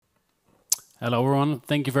Hello, everyone.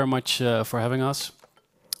 Thank you very much for having us,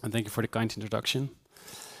 and thank you for the kind introduction.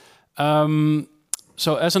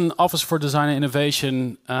 So, as an Office for Design and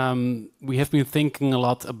Innovation, we have been thinking a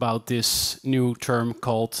lot about this new term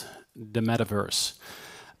called the metaverse.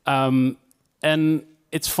 And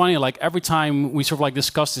it's funny, like every time we sort of like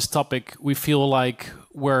discuss this topic, we feel like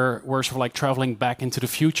we're sort of like traveling back into the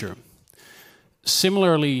future.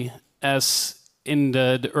 Similarly, as in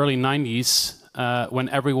the early 90s, when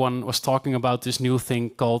everyone was talking about this new thing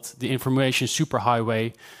called the information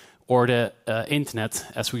superhighway, or the internet,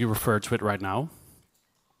 as we refer to it right now.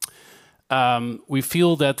 We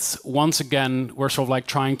feel that once again we're sort of like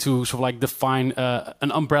trying to sort of like define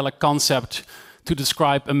an umbrella concept to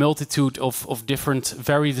describe a multitude of different,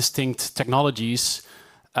 very distinct technologies,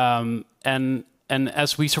 and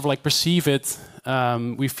as we sort of like perceive it,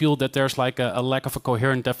 we feel that there's like a lack of a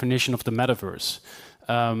coherent definition of the metaverse.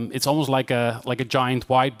 It's almost like a giant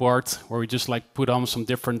whiteboard where we just like put on some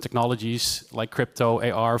different technologies like crypto,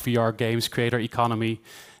 AR, VR, games, creator economy,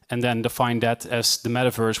 and then define that as the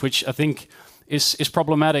metaverse, which I think is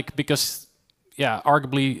problematic because, yeah,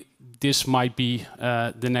 arguably this might be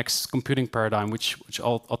the next computing paradigm, which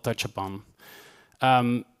I'll touch upon.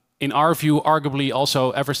 In our view, arguably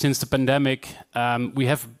also ever since the pandemic, we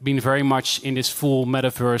have been very much in this full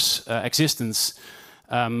metaverse existence.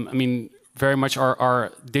 I mean, very much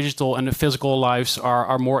our digital and the physical lives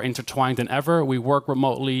are more intertwined than ever. We work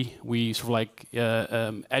remotely, we sort of like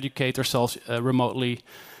educate ourselves remotely,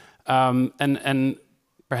 and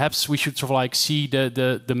perhaps we should sort of like see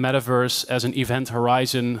the metaverse as an event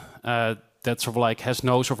horizon that sort of like has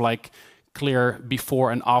no sort of like clear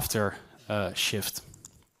before and after shift.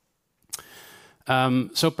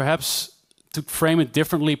 So perhaps to frame it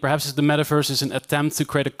differently, perhaps the metaverse is an attempt to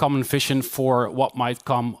create a common vision for what might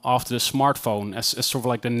come after the smartphone as sort of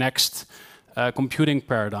like the next computing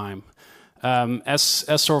paradigm. As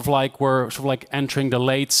sort of like we're sort of like entering the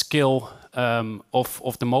late scale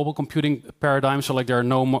of the mobile computing paradigm, so like there are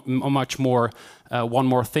much more one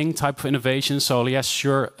more thing type of innovation. So yes,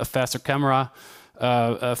 sure, a faster camera,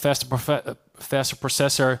 a faster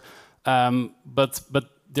processor, but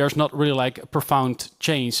there's not really like a profound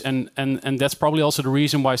change, and that's probably also the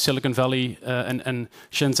reason why Silicon Valley and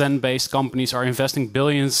Shenzhen-based companies are investing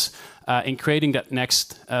billions in creating that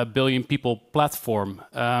next billion people platform.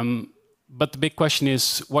 But the big question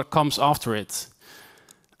is, what comes after it?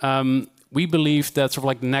 We believe that sort of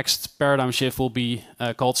like the next paradigm shift will be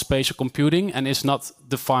called spatial computing, and is not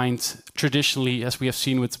defined traditionally, as we have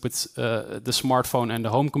seen with the smartphone and the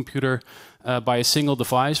home computer, by a single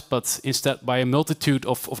device, but instead by a multitude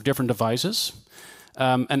of different devices.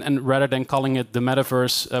 And rather than calling it the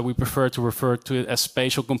metaverse, we prefer to refer to it as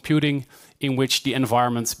spatial computing, in which the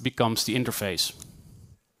environment becomes the interface.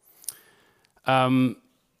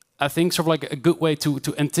 I think sort of like a good way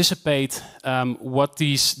to anticipate what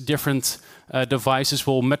these different devices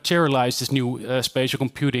will materialize this new spatial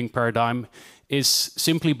computing paradigm is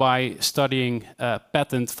simply by studying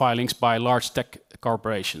patent filings by large tech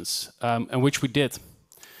corporations, and which we did.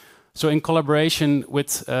 So in collaboration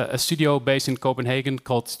with a studio based in Copenhagen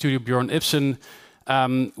called Studio Bjorn Ibsen,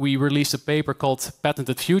 we released a paper called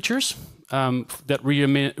Patented Futures that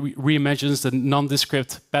reimagines the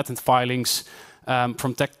nondescript patent filings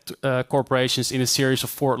from tech corporations in a series of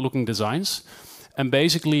forward-looking designs. And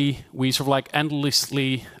basically, we sort of like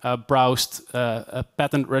endlessly browsed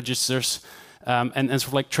patent registers and sort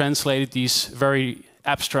of like translated these very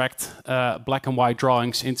abstract black and white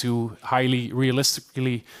drawings into highly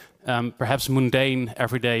realistically, perhaps mundane,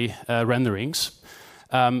 everyday renderings.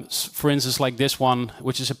 For instance, like this one,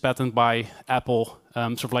 which is a patent by Apple,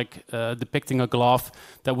 sort of like depicting a glove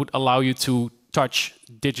that would allow you to touch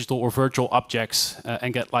digital or virtual objects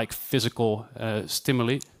and get like physical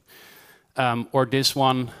stimuli. Or this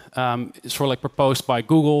one is sort of like proposed by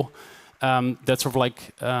Google that sort of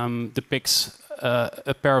like depicts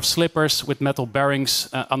a pair of slippers with metal bearings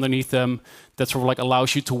underneath them that sort of like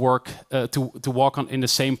allows you to walk in the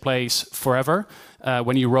same place forever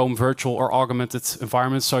when you roam virtual or augmented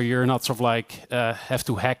environments. So you're not sort of like have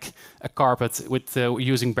to hack a carpet with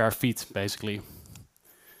using bare feet, basically.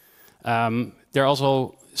 There are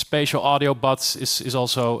also spatial audio buds is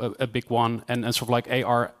also a big one, and sort of like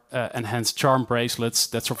AR enhanced charm bracelets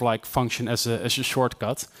that sort of like function as a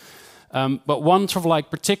shortcut. But one sort of like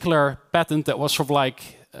particular patent that was sort of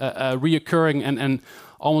like reoccurring and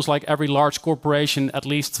almost like every large corporation at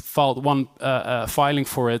least filed one filing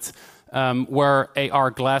for it were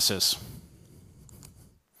AR glasses.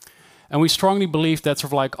 And we strongly believe that sort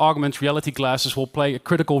of like augmented reality glasses will play a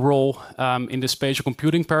critical role in the spatial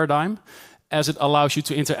computing paradigm. as it allows you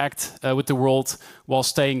to interact with the world while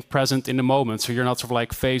staying present in the moment. So you're not sort of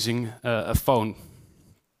like facing a phone.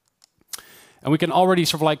 And we can already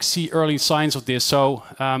sort of like see early signs of this. So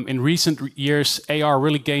in recent years, AR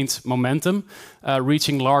really gained momentum,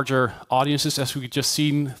 reaching larger audiences, as we just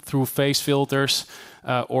seen through face filters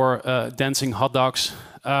or dancing hot dogs.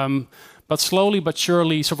 But slowly but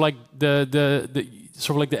surely, sort of like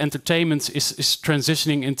the entertainment is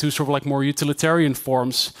transitioning into sort of like more utilitarian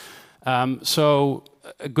forms. So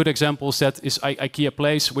a good example is IKEA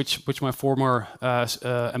Place, which my former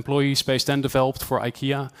employee Space 10 developed for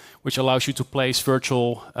IKEA, which allows you to place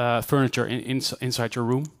virtual furniture inside your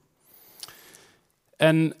room.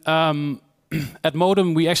 And at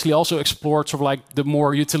Modem, we actually also explored sort of like the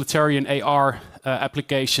more utilitarian AR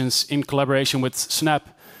applications in collaboration with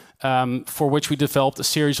Snap, for which we developed a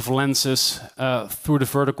series of lenses through the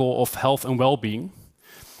vertical of health and well-being.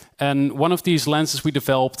 And one of these lenses we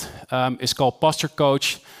developed is called Posture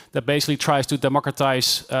Coach, that basically tries to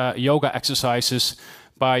democratize yoga exercises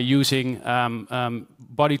by using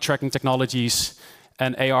body tracking technologies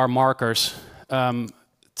and AR markers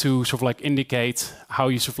to sort of like indicate how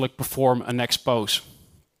you sort of like perform a next pose.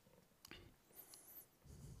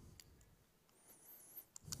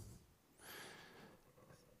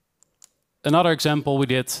 Another example we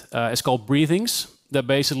did is called Breathings, that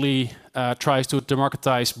basically tries to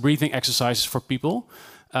democratize breathing exercises for people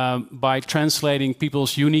by translating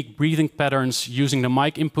people's unique breathing patterns using the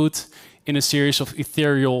mic input in a series of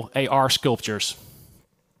ethereal AR sculptures.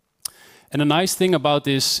 And the nice thing about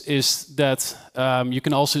this is that you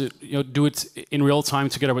can also do it in real time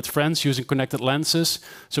together with friends using connected lenses.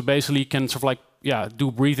 So basically you can sort of like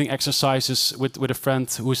do breathing exercises with a friend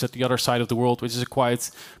who's at the other side of the world, which is a quite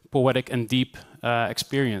poetic and deep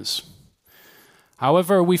experience.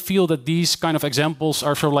 However, we feel that these kind of examples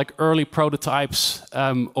are sort of like early prototypes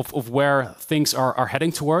of where things are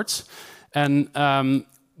heading towards. And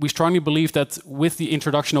we strongly believe that with the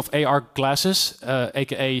introduction of AR glasses,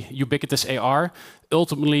 aka ubiquitous AR,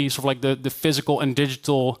 ultimately sort of like the physical and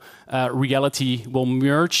digital reality will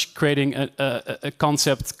merge, creating a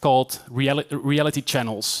concept called reality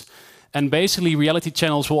channels. And basically reality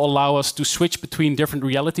channels will allow us to switch between different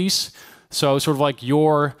realities. So sort of like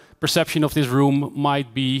your perception of this room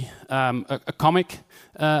might be a comic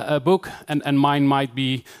book, and mine might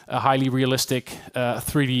be a highly realistic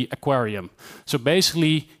 3D aquarium. So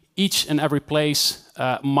basically, each and every place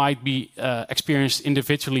might be experienced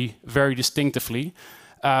individually, very distinctively.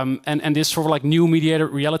 And this sort of like new mediated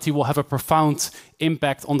reality will have a profound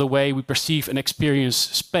impact on the way we perceive and experience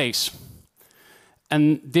space.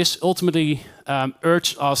 And this ultimately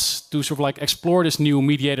urged us to sort of like explore this new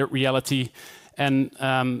mediated reality and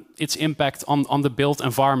its impact on the built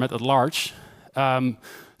environment at large.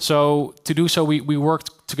 So to do so, we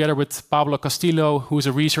worked together with Pablo Castillo, who is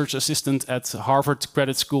a research assistant at Harvard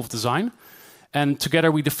Graduate School of Design. And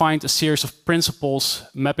together we defined a series of principles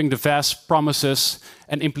mapping the vast promises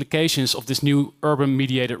and implications of this new urban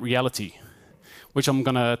mediated reality, which I'm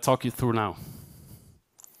going to talk you through now.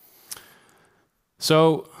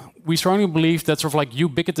 So we strongly believe that sort of like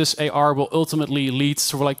ubiquitous AR will ultimately lead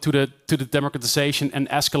sort of like to the democratization and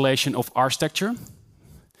escalation of architecture.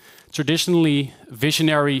 Traditionally,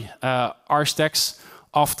 visionary architects,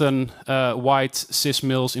 often white cis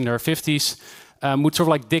males in their 50s, would sort of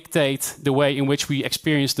like dictate the way in which we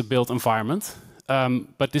experience the built environment.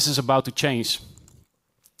 But this is about to change.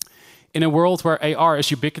 In a world where AR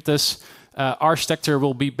is ubiquitous, architecture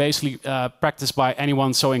will be basically practiced by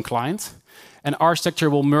anyone so inclined. And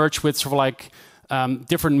architecture will merge with sort of like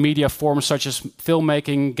different media forms such as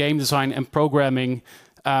filmmaking, game design, and programming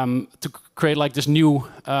to create like this new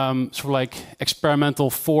sort of like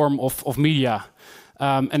experimental form of media.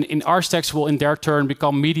 And in architects will in their turn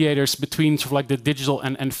become mediators between sort of like the digital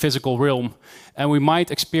and physical realm. And we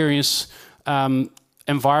might experience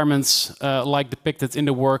environments like depicted in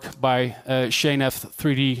the work by Shane F.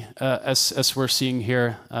 3D as we're seeing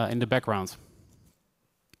here in the background.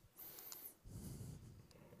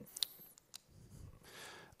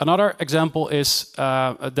 Another example is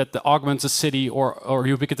that the augmented city or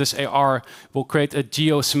ubiquitous AR will create a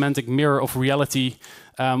geosemantic mirror of reality,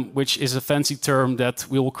 which is a fancy term that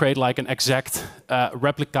we will create like an exact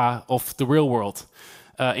replica of the real world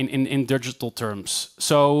in digital terms.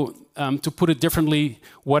 So to put it differently,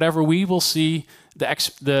 whatever we will see,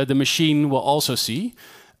 the machine will also see.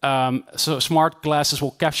 So smart glasses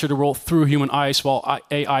will capture the world through human eyes, while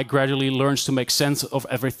AI gradually learns to make sense of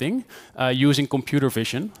everything using computer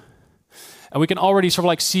vision. And we can already sort of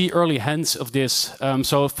like see early hints of this.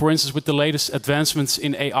 So for instance, with the latest advancements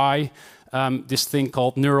in AI, this thing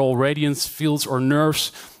called neural radiance fields or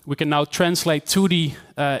nerves, we can now translate 2D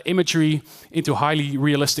imagery into highly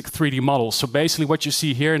realistic 3D models. So basically what you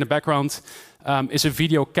see here in the background is a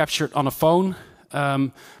video captured on a phone,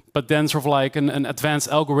 but then sort of like an advanced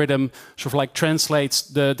algorithm sort of like translates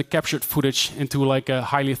the captured footage into like a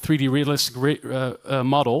highly 3D realistic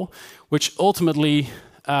model, which ultimately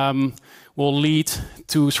will lead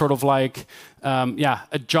to sort of like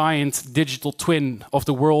a giant digital twin of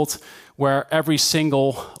the world, where every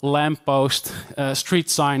single lamppost, street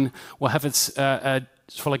sign will have its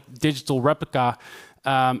sort of like digital replica,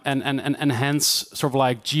 and hence sort of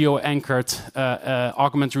like geo-anchored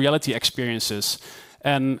augmented reality experiences.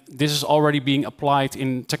 And this is already being applied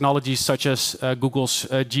in technologies such as Google's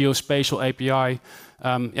Geospatial API,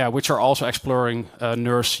 which are also exploring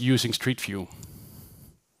NERSC using Street View.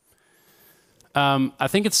 I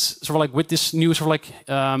think it's sort of like with this new sort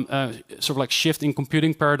of like shift in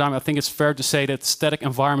computing paradigm, I think it's fair to say that static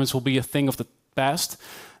environments will be a thing of the past.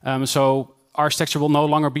 So architecture will no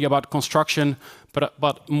longer be about construction,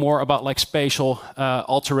 but more about like spatial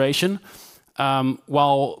alteration.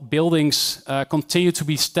 While buildings continue to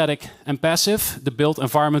be static and passive, the built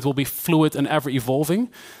environment will be fluid and ever evolving.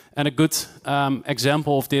 And a good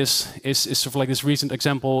example of this is sort of like this recent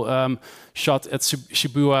example shot at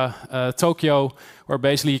Shibuya, Tokyo, where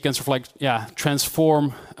basically you can sort of like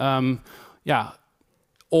transform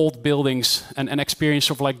old buildings and experience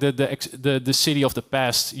sort of like the city of the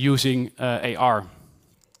past using AR.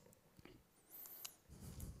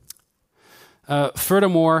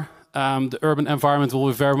 Furthermore, the urban environment will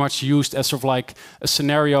be very much used as sort of like a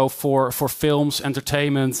scenario for films,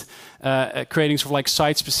 entertainment, creating sort of like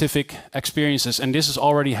site-specific experiences. And this is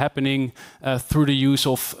already happening through the use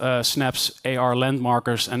of Snap's AR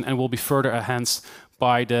landmarkers, and will be further enhanced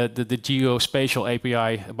by the Geospatial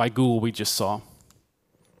API by Google we just saw.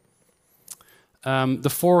 The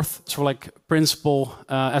fourth sort of like principle,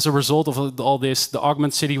 as a result of all this, the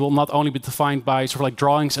augmented city will not only be defined by sort of like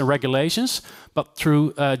drawings and regulations, but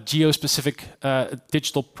through geo-specific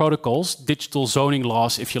digital protocols, digital zoning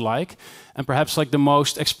laws, if you like. And perhaps like the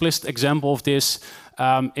most explicit example of this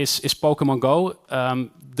is Pokemon Go,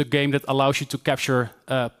 the game that allows you to capture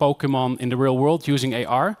Pokemon in the real world using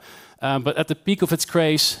AR. But at the peak of its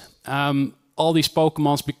craze, all these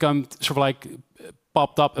Pokemons become sort of like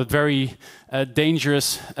popped up at very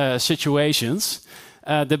dangerous situations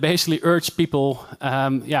that basically urge people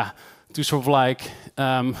to sort of like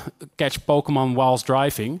catch Pokemon whilst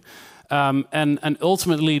driving. And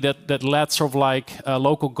ultimately that led sort of like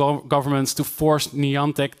local governments to force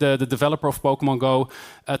Niantic, the developer of Pokemon Go,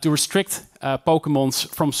 to restrict Pokemons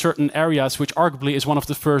from certain areas, which arguably is one of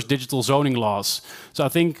the first digital zoning laws. So I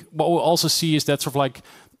think what we'll also see is that sort of like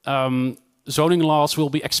zoning laws will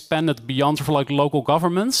be expanded beyond sort of like local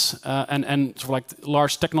governments and sort of like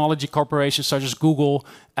large technology corporations such as Google,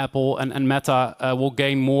 Apple, and Meta will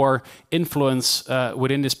gain more influence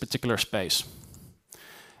within this particular space.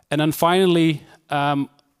 And then finally,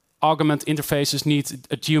 augmented interfaces need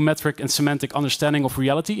a geometric and semantic understanding of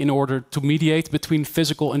reality in order to mediate between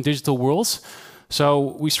physical and digital worlds.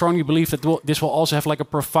 So we strongly believe that this will also have like a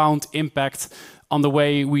profound impact on the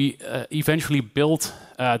way we eventually build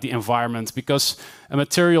the environment, because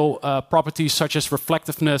material properties such as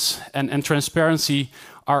reflectiveness and transparency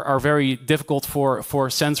are very difficult for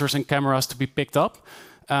sensors and cameras to be picked up.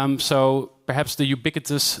 So perhaps the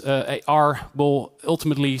ubiquitous AR will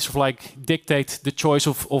ultimately sort of like dictate the choice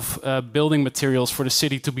of building materials for the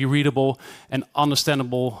city to be readable and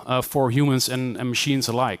understandable for humans and machines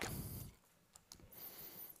alike.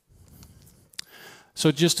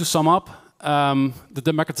 So just to sum up, the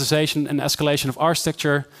democratization and escalation of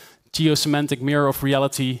architecture, geosemantic mirror of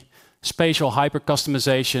reality, spatial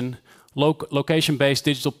hyper-customization, location-based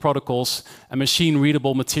digital protocols, and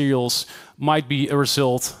machine-readable materials might be a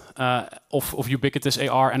result of ubiquitous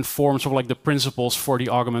AR and form sort of like the principles for the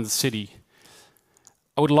augmented city.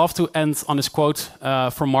 I would love to end on this quote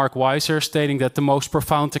from Mark Weiser, stating that the most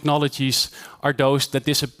profound technologies are those that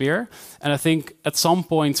disappear. And I think at some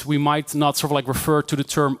point we might not sort of like refer to the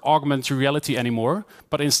term augmented reality anymore,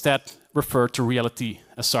 but instead refer to reality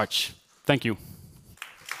as such. Thank you.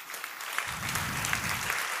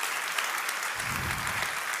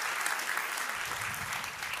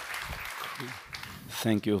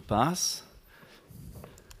 Thank you, Bas.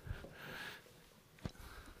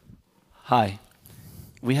 Hi.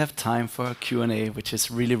 We have time for a Q&A, which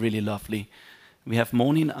is really, really lovely. We have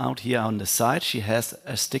Monin out here on the side. She has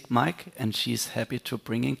a stick mic, and she's happy to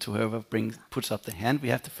bring to whoever puts up the hand. We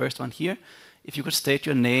have the first one here. If you could state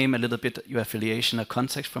your name, a little bit, your affiliation, a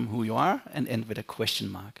context from who you are, and end with a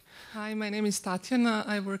question mark. Hi, my name is Tatiana.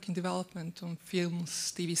 I work in development on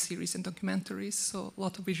films, TV series, and documentaries, so a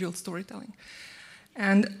lot of visual storytelling.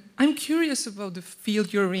 And I'm curious about the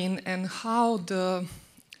field you're in and how the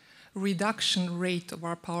reduction rate of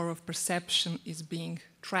our power of perception is being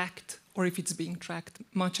tracked, or if it's being tracked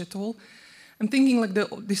much at all. I'm thinking like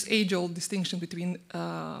this age-old distinction between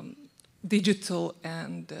digital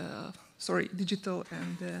and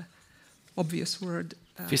obvious word.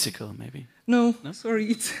 Physical, maybe? No,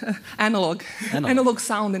 sorry, it's analog. Analog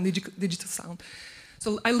sound and digital sound.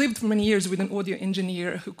 So I lived for many years with an audio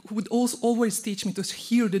engineer who would also always teach me to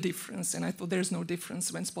hear the difference, and I thought there's no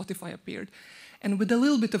difference when Spotify appeared. And with a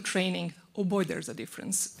little bit of training, oh boy, there's a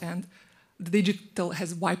difference. And the digital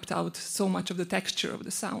has wiped out so much of the texture of the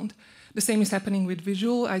sound. The same is happening with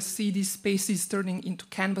visual. I see these spaces turning into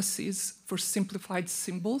canvases for simplified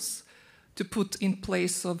symbols to put in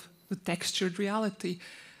place of the textured reality.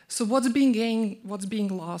 So what's being gained, what's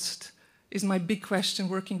being lost is my big question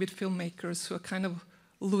working with filmmakers who are kind of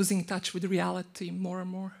losing touch with reality more and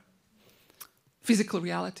more. Physical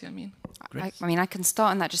reality, I mean. I mean, I can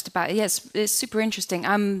start on that just about. Yes, it's super interesting.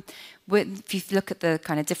 If you look at the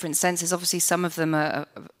kind of different senses, obviously some of them are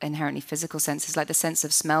inherently physical senses, like the sense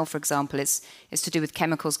of smell, for example, is to do with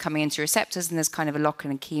chemicals coming into receptors, and there's kind of a lock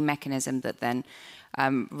and key mechanism that then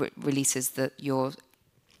releases your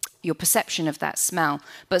perception of that smell.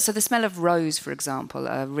 But so the smell of rose, for example,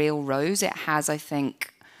 a real rose, it has, I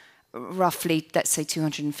think, roughly, let's say,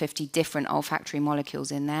 250 different olfactory molecules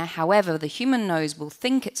in there. However, the human nose will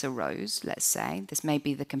think it's a rose, let's say. This may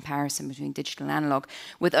be the comparison between digital and analog,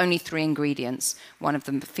 with only 3 ingredients. One of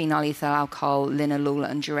them, phenyl ethyl alcohol, linalool,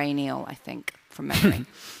 and geraniol, I think, from memory.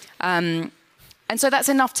 And so that's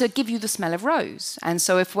enough to give you the smell of rose. And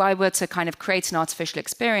so if I were to kind of create an artificial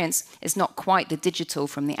experience, it's not quite the digital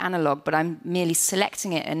from the analog, but I'm merely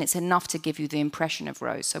selecting it, and it's enough to give you the impression of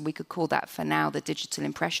rose. So we could call that, for now, the digital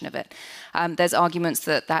impression of it. There's arguments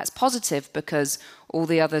that that's positive because all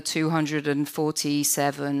the other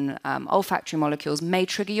 247 olfactory molecules may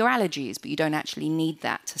trigger your allergies, but you don't actually need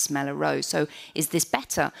that to smell a rose. So is this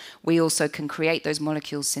better? We also can create those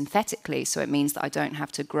molecules synthetically, so it means that I don't have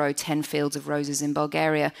to grow 10 fields of roses in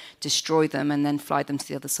Bulgaria, destroy them, and then fly them to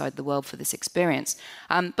the other side of the world for this experience.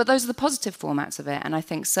 But those are the positive formats of it, and I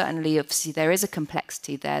think certainly, obviously, there is a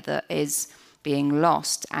complexity there that is being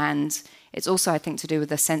lost, and it's also, I think, to do with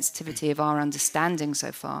the sensitivity of our understanding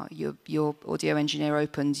so far. Your audio engineer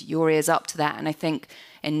opened your ears up to that, and I think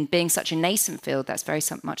in being such a nascent field, that's very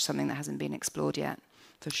much something that hasn't been explored yet,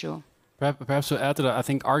 for sure. Perhaps to add to that, I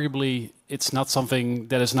think arguably it's not something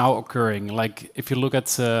that is now occurring. Like if you look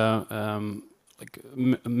at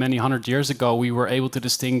many hundred years ago, we were able to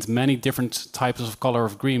distinguish many different types of color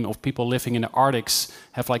of green. Of people living in the Arctics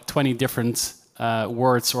have like 20 different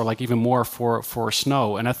words, or like even more for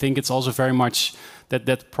snow. And I think it's also very much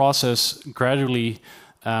that process gradually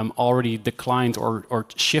already declined or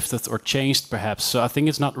shifted or changed perhaps. So I think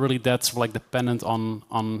it's not really that sort of like dependent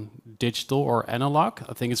on digital or analog.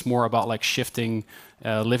 I think it's more about like shifting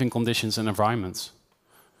living conditions and environments.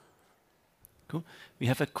 Cool. We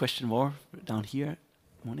have a question more down here.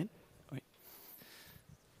 Come on in. Wait.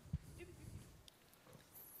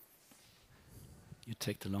 You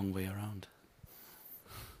take the long way around.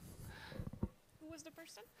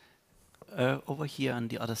 Over here on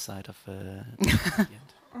the other side of the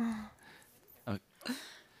end. Oh.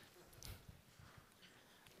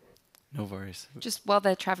 No worries. Just while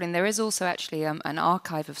they're traveling, there is also actually an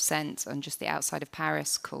archive of scent on just the outside of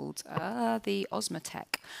Paris called the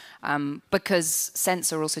Osmothèque, because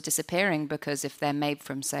scents are also disappearing, because if they're made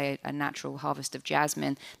from, say, a natural harvest of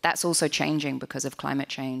jasmine, that's also changing because of climate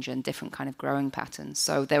change and different kind of growing patterns.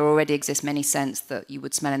 So there already exist many scents that you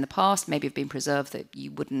would smell in the past, maybe have been preserved, that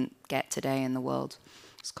you wouldn't get today in the world.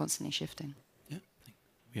 It's constantly shifting.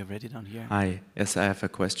 We are ready down here. Hi, yes, I have a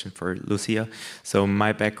question for Lucia. So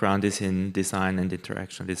my background is in design and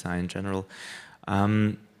interaction design in general.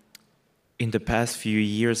 In the past few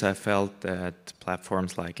years, I felt that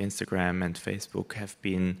platforms like Instagram and Facebook have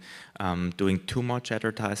been doing too much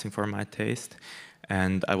advertising for my taste.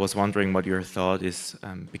 And I was wondering what your thought is,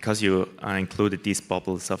 because you included these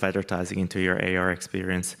bubbles of advertising into your AR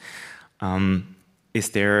experience.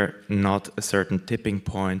 Is there not a certain tipping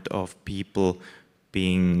point of people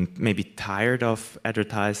being maybe tired of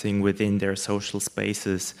advertising within their social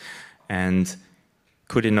spaces, and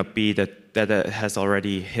could it not be that has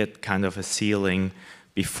already hit kind of a ceiling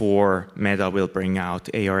before Meta will bring out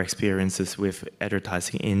AR experiences with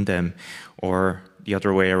advertising in them? Or the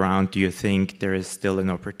other way around, do you think there is still an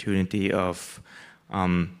opportunity of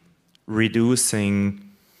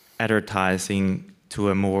reducing advertising to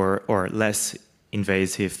a more or less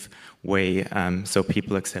invasive way so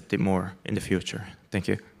people accept it more in the future? Thank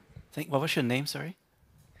you. What was your name, sorry?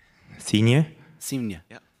 Senior? Senior,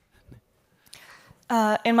 yeah.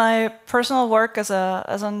 In my personal work as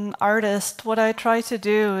an artist, what I try to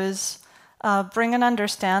do is bring an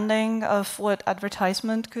understanding of what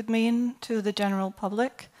advertisement could mean to the general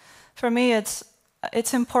public. For me, it's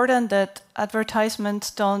important that advertisements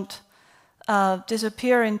don't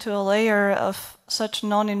disappear into a layer of such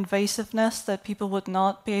non-invasiveness that people would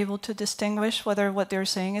not be able to distinguish whether what they're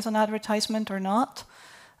saying is an advertisement or not.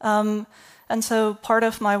 And so part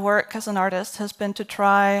of my work as an artist has been to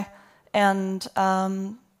try and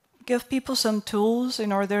give people some tools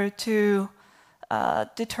in order to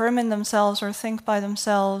determine themselves or think by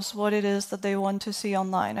themselves what it is that they want to see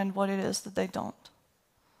online and what it is that they don't.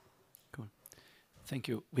 Cool. Thank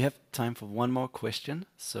you. We have time for one more question,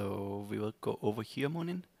 so we will go over here,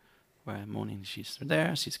 Monin. Where Monin, she's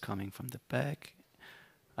there, she's coming from the back.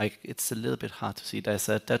 It's a little bit hard to see. There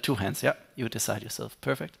are two hands. Yeah, you decide yourself.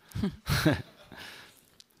 Perfect.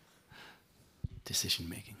 Decision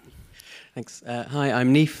making. Thanks. Hi,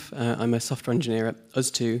 I'm Neef. I'm a software engineer at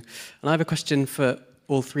Us2. And I have a question for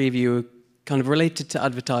all three of you, kind of related to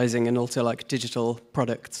advertising and also like digital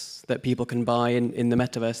products that people can buy in the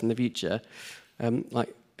metaverse in the future.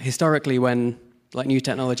 Like historically, when like new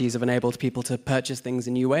technologies have enabled people to purchase things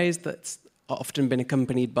in new ways, that's often been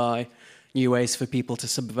accompanied by new ways for people to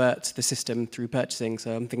subvert the system through purchasing.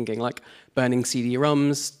 So I'm thinking like burning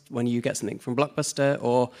CD-ROMs when you get something from Blockbuster,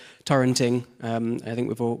 or torrenting. I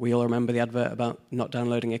think we all remember the advert about not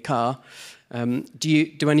downloading a car.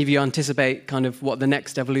 Do any of you anticipate kind of what the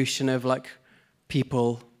next evolution of like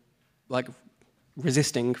people like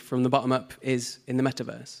resisting from the bottom up is in the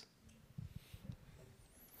metaverse?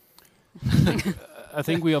 I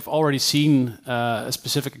think we have already seen a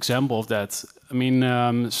specific example of that. I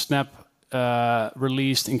mean, Snap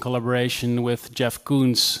released in collaboration with Jeff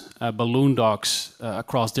Koons balloon dogs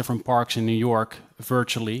across different parks in New York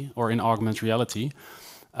virtually or in augmented reality.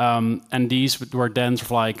 And these were then sort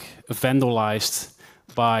of like vandalized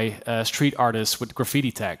by street artists with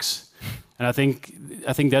graffiti tags. And I think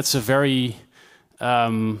that's a very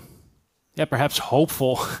perhaps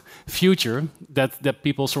hopeful future that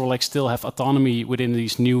people sort of like still have autonomy within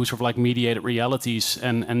these new sort of like mediated realities,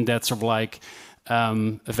 and that sort of like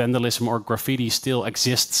vandalism or graffiti still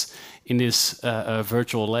exists in this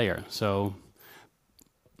virtual layer. So,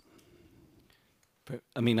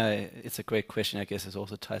 I mean, it's a great question. I guess it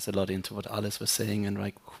also ties a lot into what Alice was saying, and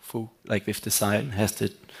like with design has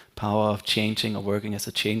the power of changing or working as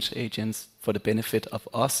a change agent for the benefit of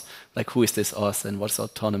us. Like, who is this us, and what's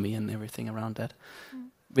autonomy and everything around that?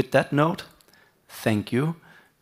 With that note, thank you.